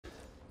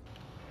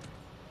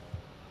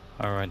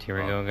Alright, here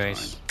we go,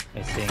 guys.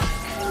 I think.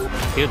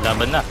 Yun,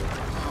 laban na.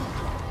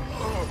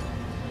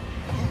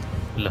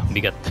 Wala,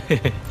 bigat.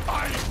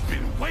 I've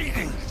been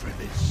waiting for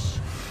this.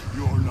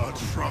 You're not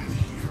from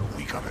here.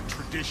 We got a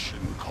tradition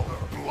called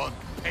blood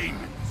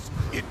payments.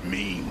 It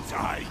means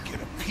I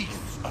get a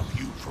piece of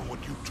you for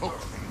what you took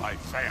from my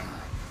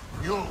family.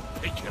 You'll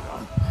pick it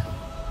up.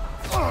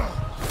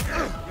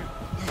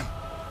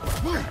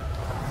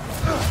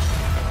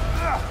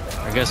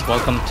 I guess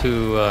welcome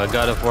to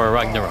God of War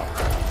Ragnarok.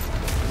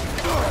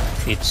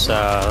 It's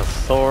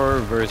Thor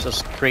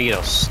versus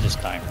Kratos this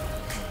time.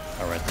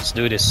 Alright, let's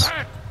do this.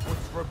 That was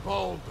for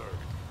Baldur.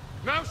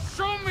 Now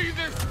show me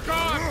this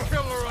god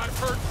killer I've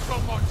heard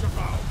so much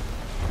about.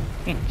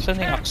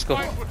 Saan yung axe ko?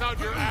 Fight without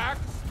your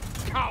axe,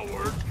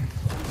 coward.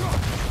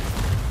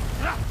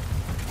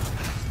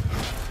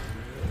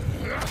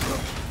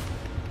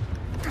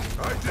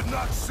 I did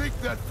not seek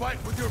that fight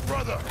with your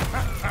brother.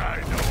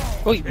 I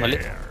don't Uy, mali.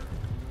 care.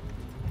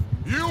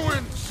 You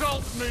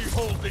insult me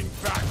holding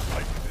back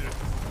like this.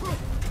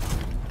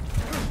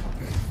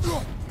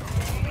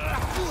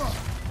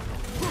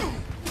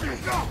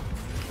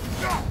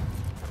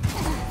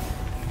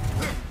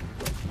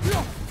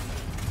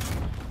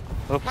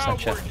 Oops, How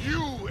not siya. were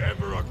you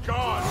ever a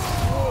god?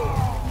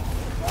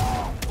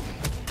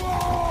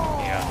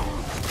 Yeah.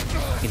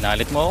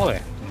 Pinalit mo ako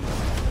eh.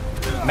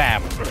 Bam!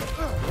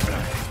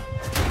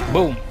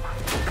 Boom!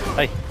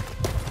 Ay!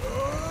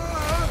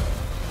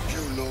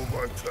 You know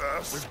my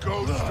past. The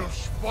ghost of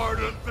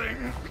Sparta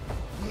thing?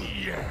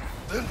 Yeah.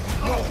 Then you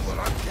know what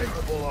I'm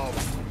capable of.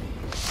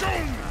 Show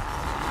me!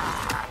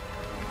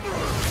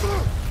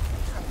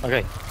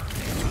 Okay.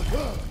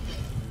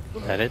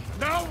 That it?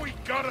 Now we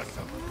got us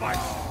a fight.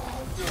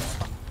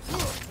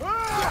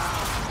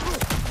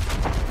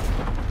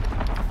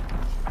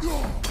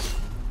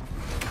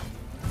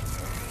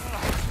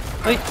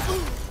 Ay!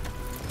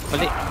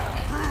 Mali!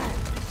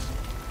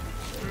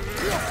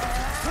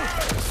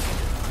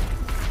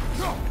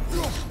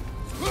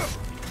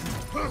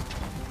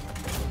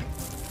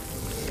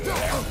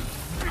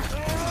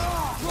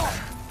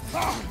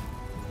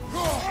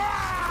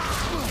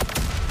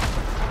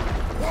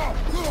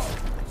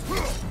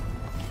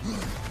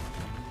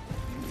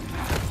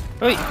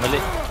 Uy! Mali!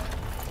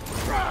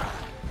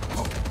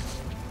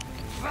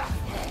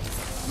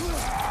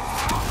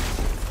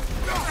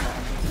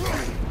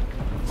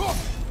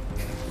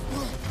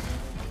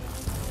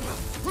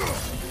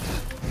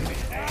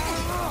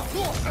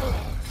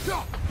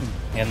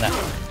 Yan na.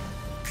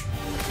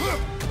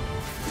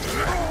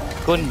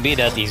 Couldn't be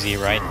that easy,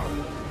 right?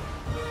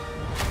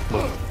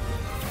 Boom.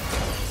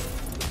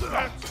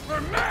 That's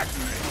for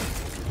Magni!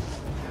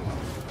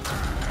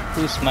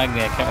 Who's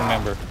Magni? I can't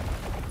remember.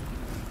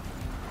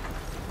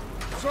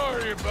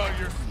 Sorry about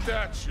your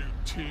statue,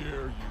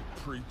 Tyr, you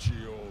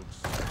preachy old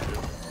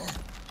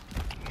stiff.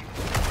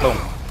 Boom.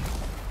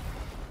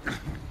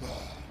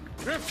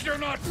 If you're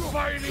not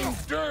fighting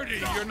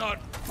dirty, you're not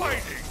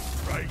fighting,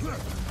 right?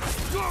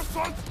 Your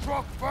son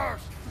struck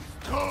first!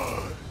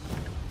 Good!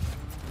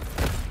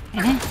 I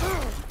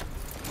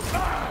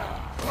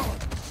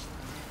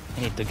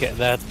need to get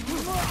that.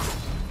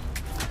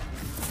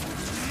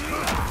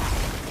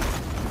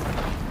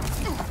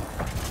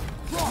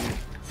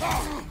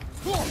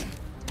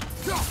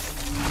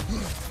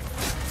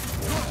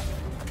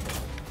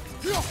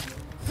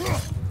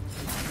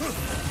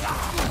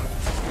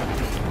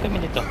 Kami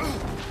nito.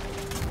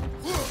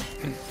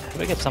 Do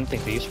I get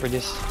something to use for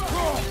this?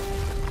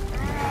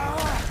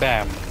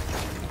 Bam.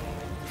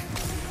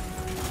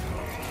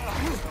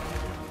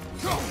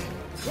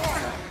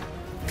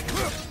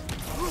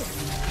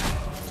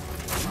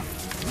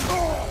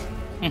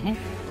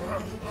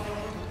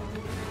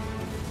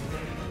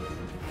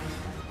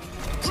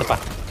 Isa pa.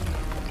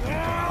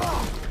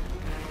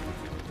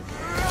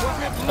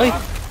 Ay!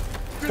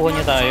 Kuha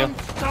niya tayo.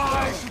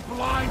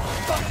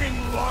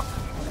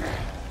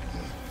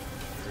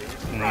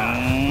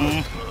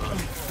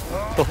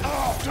 Oh,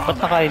 ba't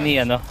nakain ni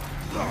ano?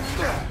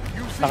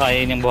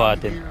 Nakain niyang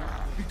buhatin.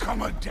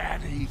 Become a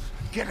daddy,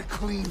 get a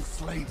clean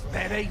slate.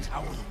 That ain't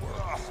how it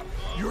works.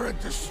 You're a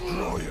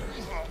destroyer.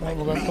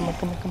 Come on.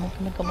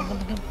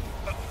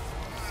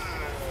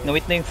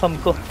 Nawit na yung thumb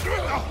ko. Wait.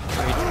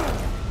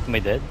 Am I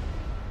dead?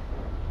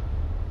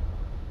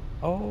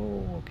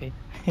 Oh, okay.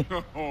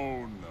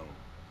 Oh no.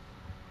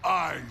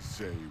 I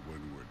say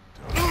when we're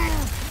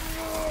done.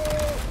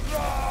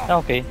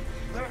 Okay.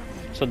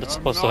 So that's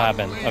supposed to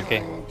happen.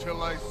 Okay.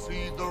 Until I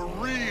see the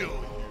real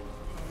you.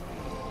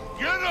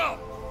 Get up!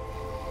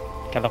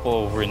 Kala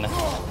ko over na.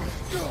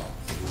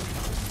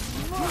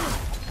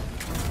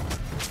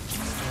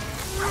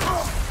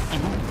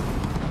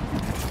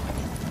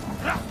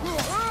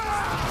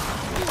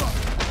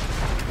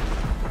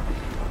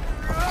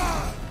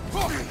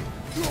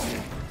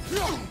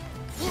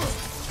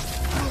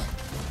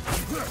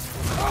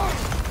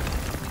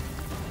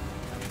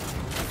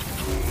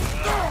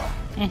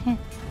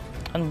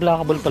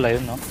 Unblockable pala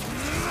yun, no?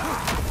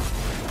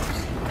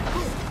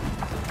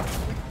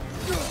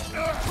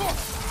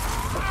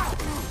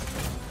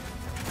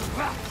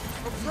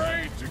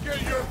 Afraid to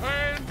get your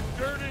hands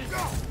dirty?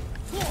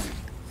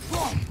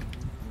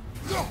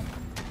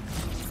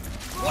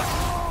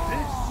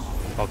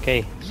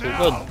 Okay,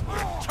 sugod. Now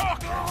we're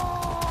talking.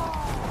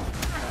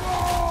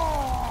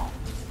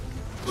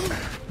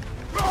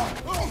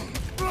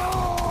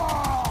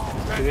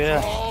 Sige na.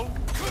 All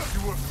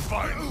you were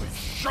finally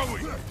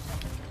showing it.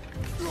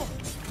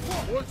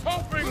 Was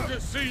hoping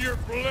to see your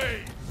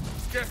blades.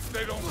 Guess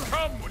they don't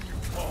come when you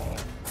fall.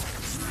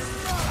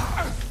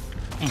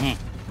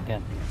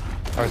 Yan.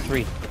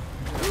 R3.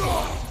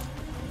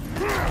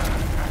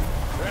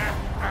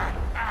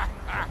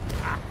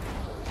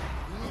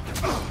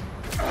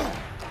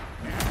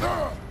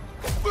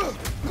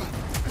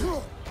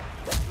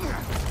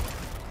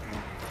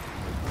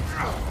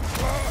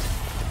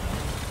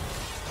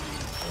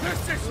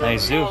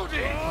 Nice zoo.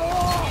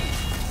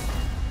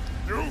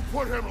 You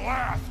put him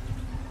last,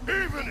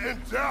 even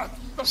in death.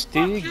 The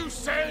Stig. fuck you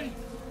say?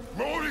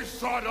 Modi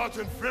saw us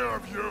in fear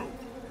of you.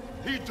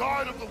 He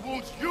died of the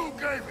wounds you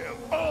gave him.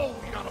 Oh,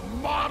 we got a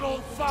model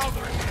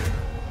father here.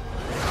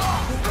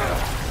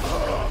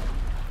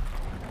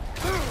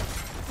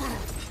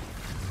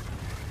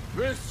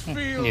 This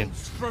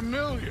feels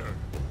familiar.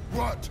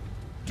 What?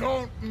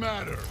 Don't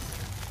matter.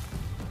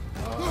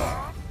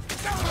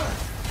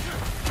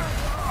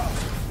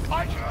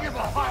 I can give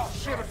a hot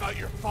shit about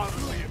your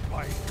fatherly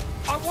advice.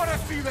 I want to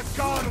see the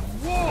god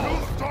of war.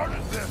 You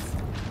started this.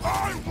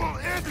 I will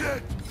end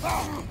it.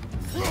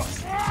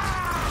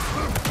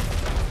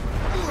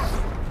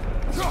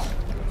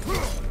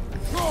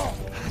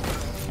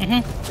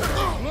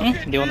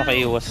 Hindi ako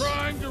nakaiwas.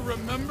 Trying to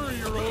remember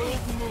your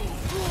old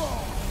moves.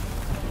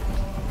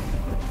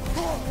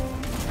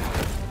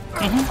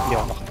 Hindi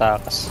ako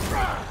makatakas.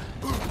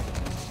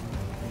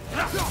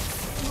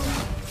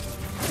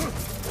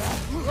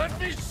 Let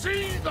me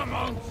see the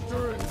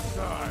monster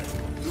inside.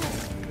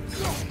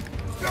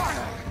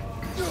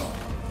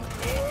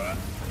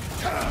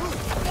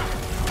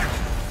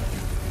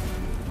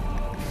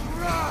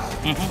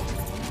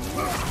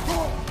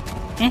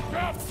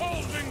 Stop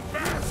holding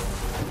back.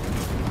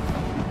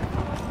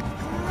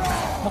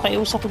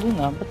 Nakaiwas ako dun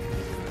ah. Ba't?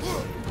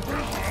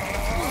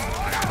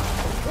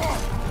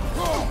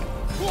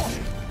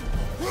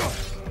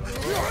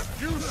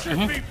 You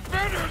should be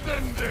better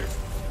than this.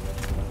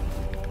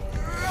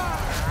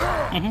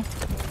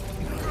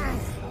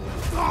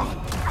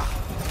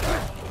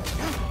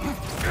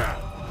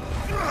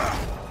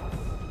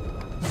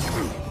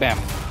 Bam.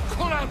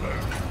 Clever.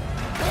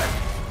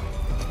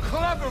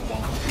 Clever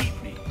won't beat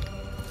me.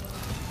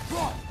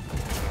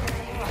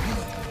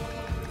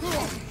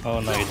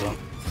 Oh no, you don't.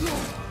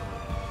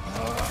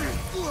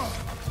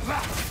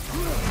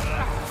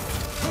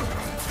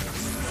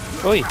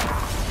 Uy!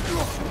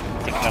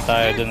 Tik na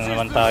tayo dun na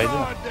naman tayo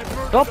dun.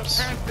 Oops!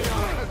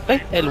 Ay,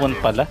 L1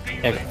 pala.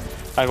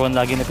 R1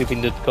 lagi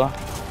napipindot ko.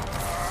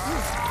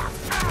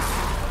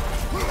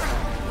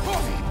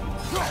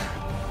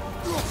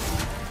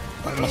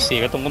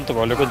 Masira tong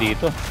controller ko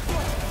dito.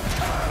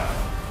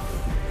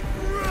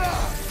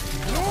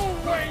 No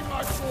way,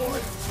 my boy.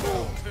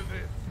 To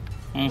this.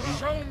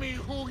 Show me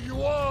who you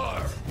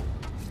are.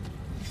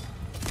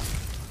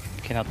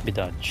 Cannot be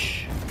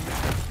dodged.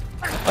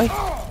 Ay!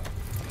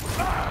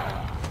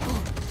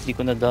 Hindi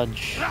ko na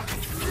dodge.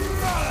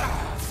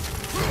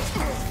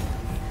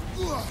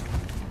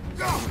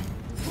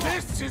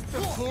 This is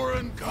the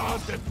foreign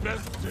god that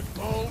bested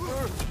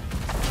Boulder.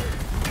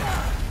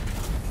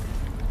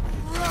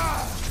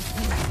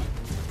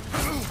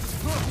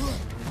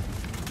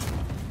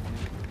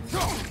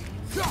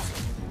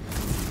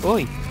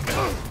 Uy!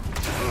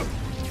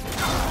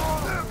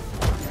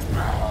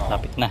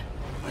 Lapit na.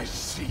 I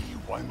see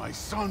why my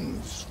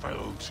sons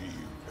fell to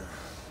you.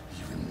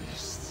 Even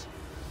this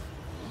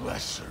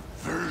lesser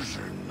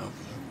version of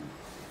you.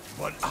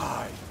 But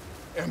I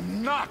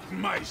am not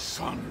my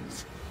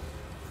sons.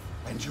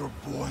 And your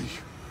boy,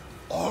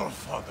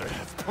 Allfather,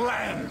 has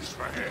plans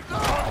for him.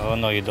 Oh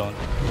no, you don't.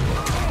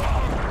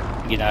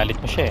 Ginalit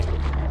mo siya eh.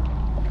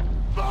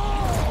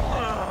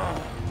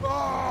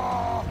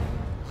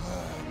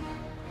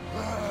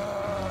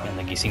 Yan,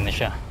 nagising na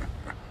siya.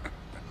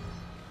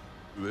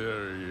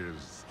 There he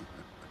is.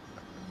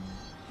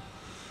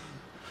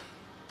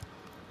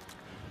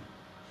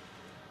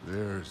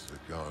 There's the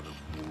god of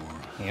war.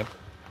 Yep.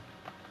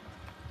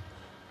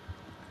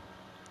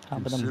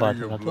 Haba ng Consider bata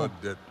your na to. blood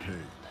debt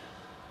paid.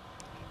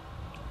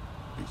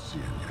 Be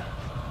seeing ya.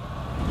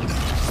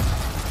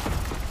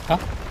 Huh?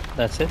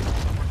 That's it?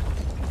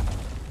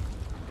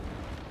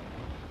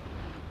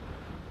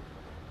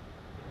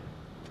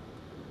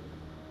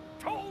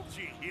 Told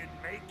you he'd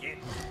make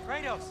it.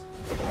 Kratos,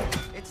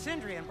 it's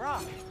Sindri and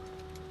Brock.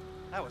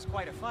 That was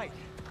quite a fight.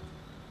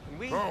 Can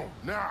we? Oh,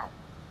 now!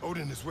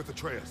 Odin is with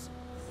Atreus.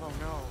 Oh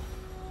no.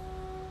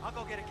 I'll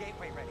go get a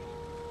gateway ready.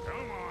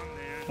 Come on,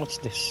 then. What's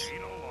this?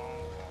 Ain't a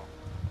long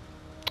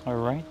walk.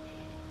 Alright.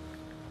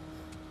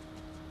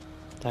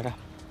 Tara.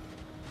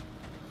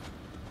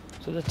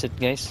 So that's it,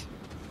 guys.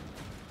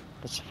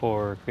 That's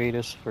for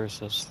Kratos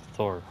versus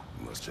Thor.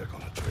 Let's check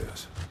on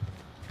Atreus.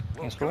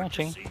 Thanks for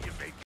watching. See you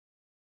make